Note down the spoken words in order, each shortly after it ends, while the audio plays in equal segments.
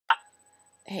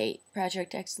Hey,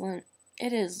 Project Excellent.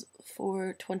 It is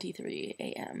 4:23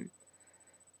 a.m.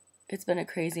 It's been a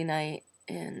crazy night,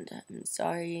 and I'm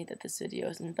sorry that this video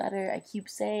isn't better. I keep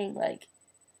saying like,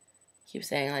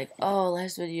 oh,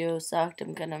 last video sucked.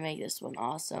 I'm gonna make this one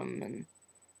awesome, and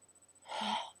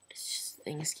it's just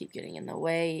things keep getting in the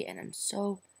way, and I'm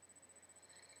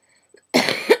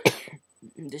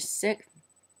just sick,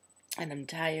 and I'm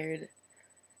tired.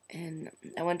 And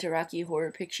I went to Rocky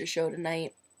Horror Picture Show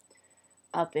tonight,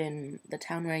 up in the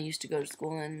town where I used to go to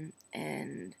school in,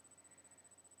 and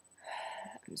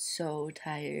I'm so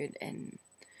tired. And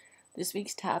this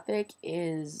week's topic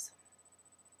is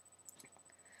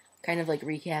kind of like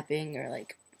recapping or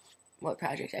like what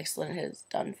Project Excellent has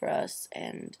done for us.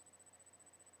 And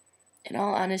in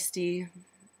all honesty,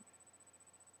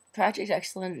 Project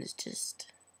Excellent is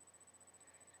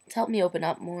it's helped me open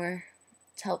up more.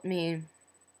 It's helped me,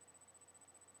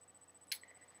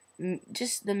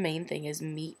 just the main thing is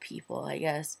meet people, I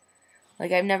guess.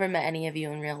 Like, I've never met any of you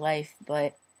in real life,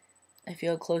 but I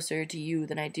feel closer to you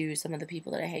than I do some of the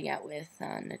people that I hang out with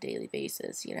on a daily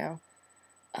basis, you know?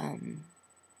 I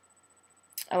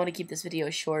want to keep this video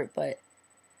short, but,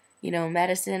 you know,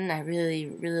 Madison, I really,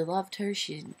 really loved her.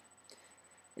 It's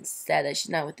sad that she's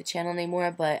not with the channel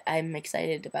anymore, but I'm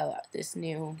excited about this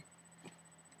new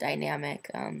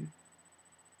dynamic.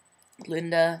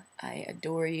 Linda, I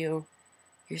adore you.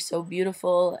 You're so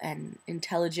beautiful and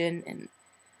intelligent, and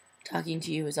talking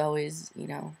to you is always, you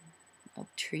know, a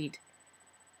treat.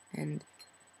 And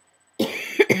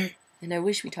and I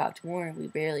wish we talked more. We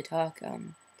barely talk.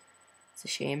 It's a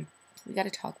shame. We gotta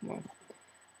talk more.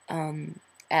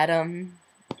 Adam,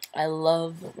 I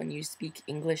love when you speak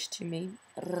English to me.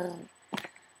 That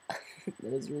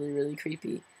was really, really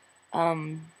creepy.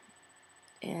 And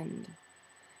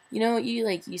you know,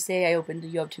 you say I opened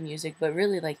you up to music, but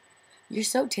really, like, you're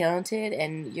so talented,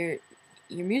 and your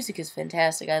music is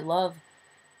fantastic. I love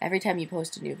every time you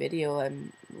post a new video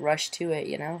and rush to it,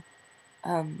 you know.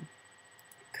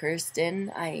 Kirsten,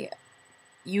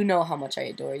 you know how much I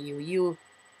adore you.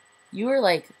 You are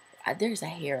like, there's a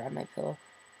hair on my pillow.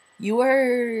 You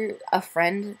are a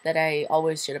friend that I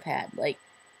always should have had. Like,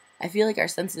 I feel like our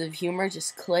senses of humor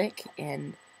just click,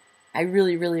 and I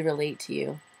really, really relate to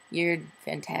you. You're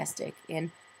fantastic.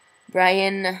 And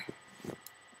Brian,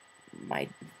 my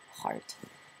heart,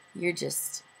 you're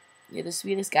the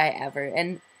sweetest guy ever.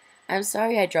 And I'm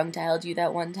sorry I drunk dialed you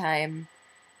that one time,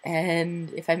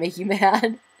 and if I make you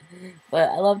mad, but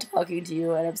I love talking to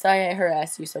you, and I'm sorry I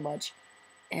harassed you so much.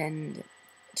 And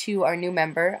to our new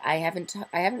member, I haven't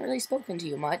really spoken to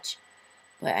you much,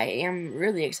 but I am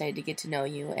really excited to get to know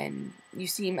you, and you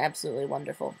seem absolutely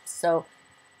wonderful. So,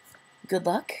 good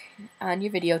luck on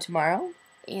your video tomorrow,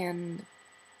 and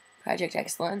Project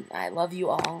Excellent, I love you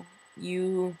all.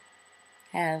 You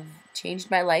have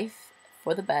changed my life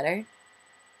for the better.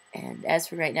 And as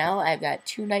for right now, I've got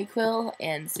 2 NyQuil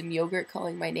and some yogurt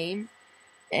calling my name,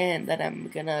 and then I'm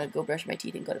gonna go brush my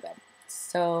teeth and go to bed.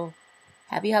 So,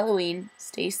 happy Halloween,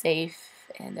 stay safe,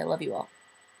 and I love you all.